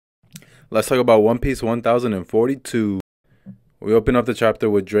Let's talk about One Piece 1042. We open up the chapter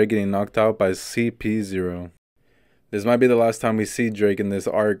with Drake getting knocked out by CP0. This might be the last time we see Drake in this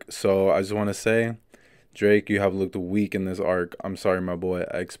arc, so I just want to say, Drake, you have looked weak in this arc. I'm sorry, my boy.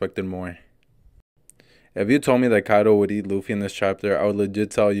 I expected more. If you told me that Kaido would eat Luffy in this chapter, I would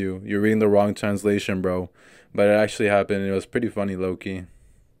legit tell you, you're reading the wrong translation, bro. But it actually happened, and it was pretty funny, low-key.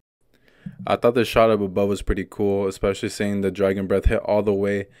 I thought the shot up above was pretty cool, especially seeing the dragon breath hit all the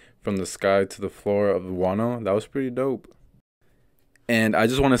way from the sky to the floor of Wano. That was pretty dope. And I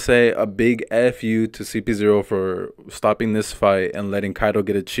just want to say a big F you to CP0 for stopping this fight and letting Kaido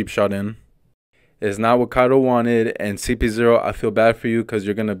get a cheap shot in. It's not what Kaido wanted, and CP0, I feel bad for you because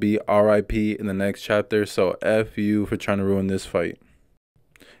you're going to be RIP in the next chapter, so F you for trying to ruin this fight.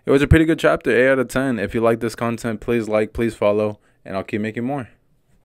 It was a pretty good chapter, 8 out of 10. If you like this content, please like, please follow, and I'll keep making more.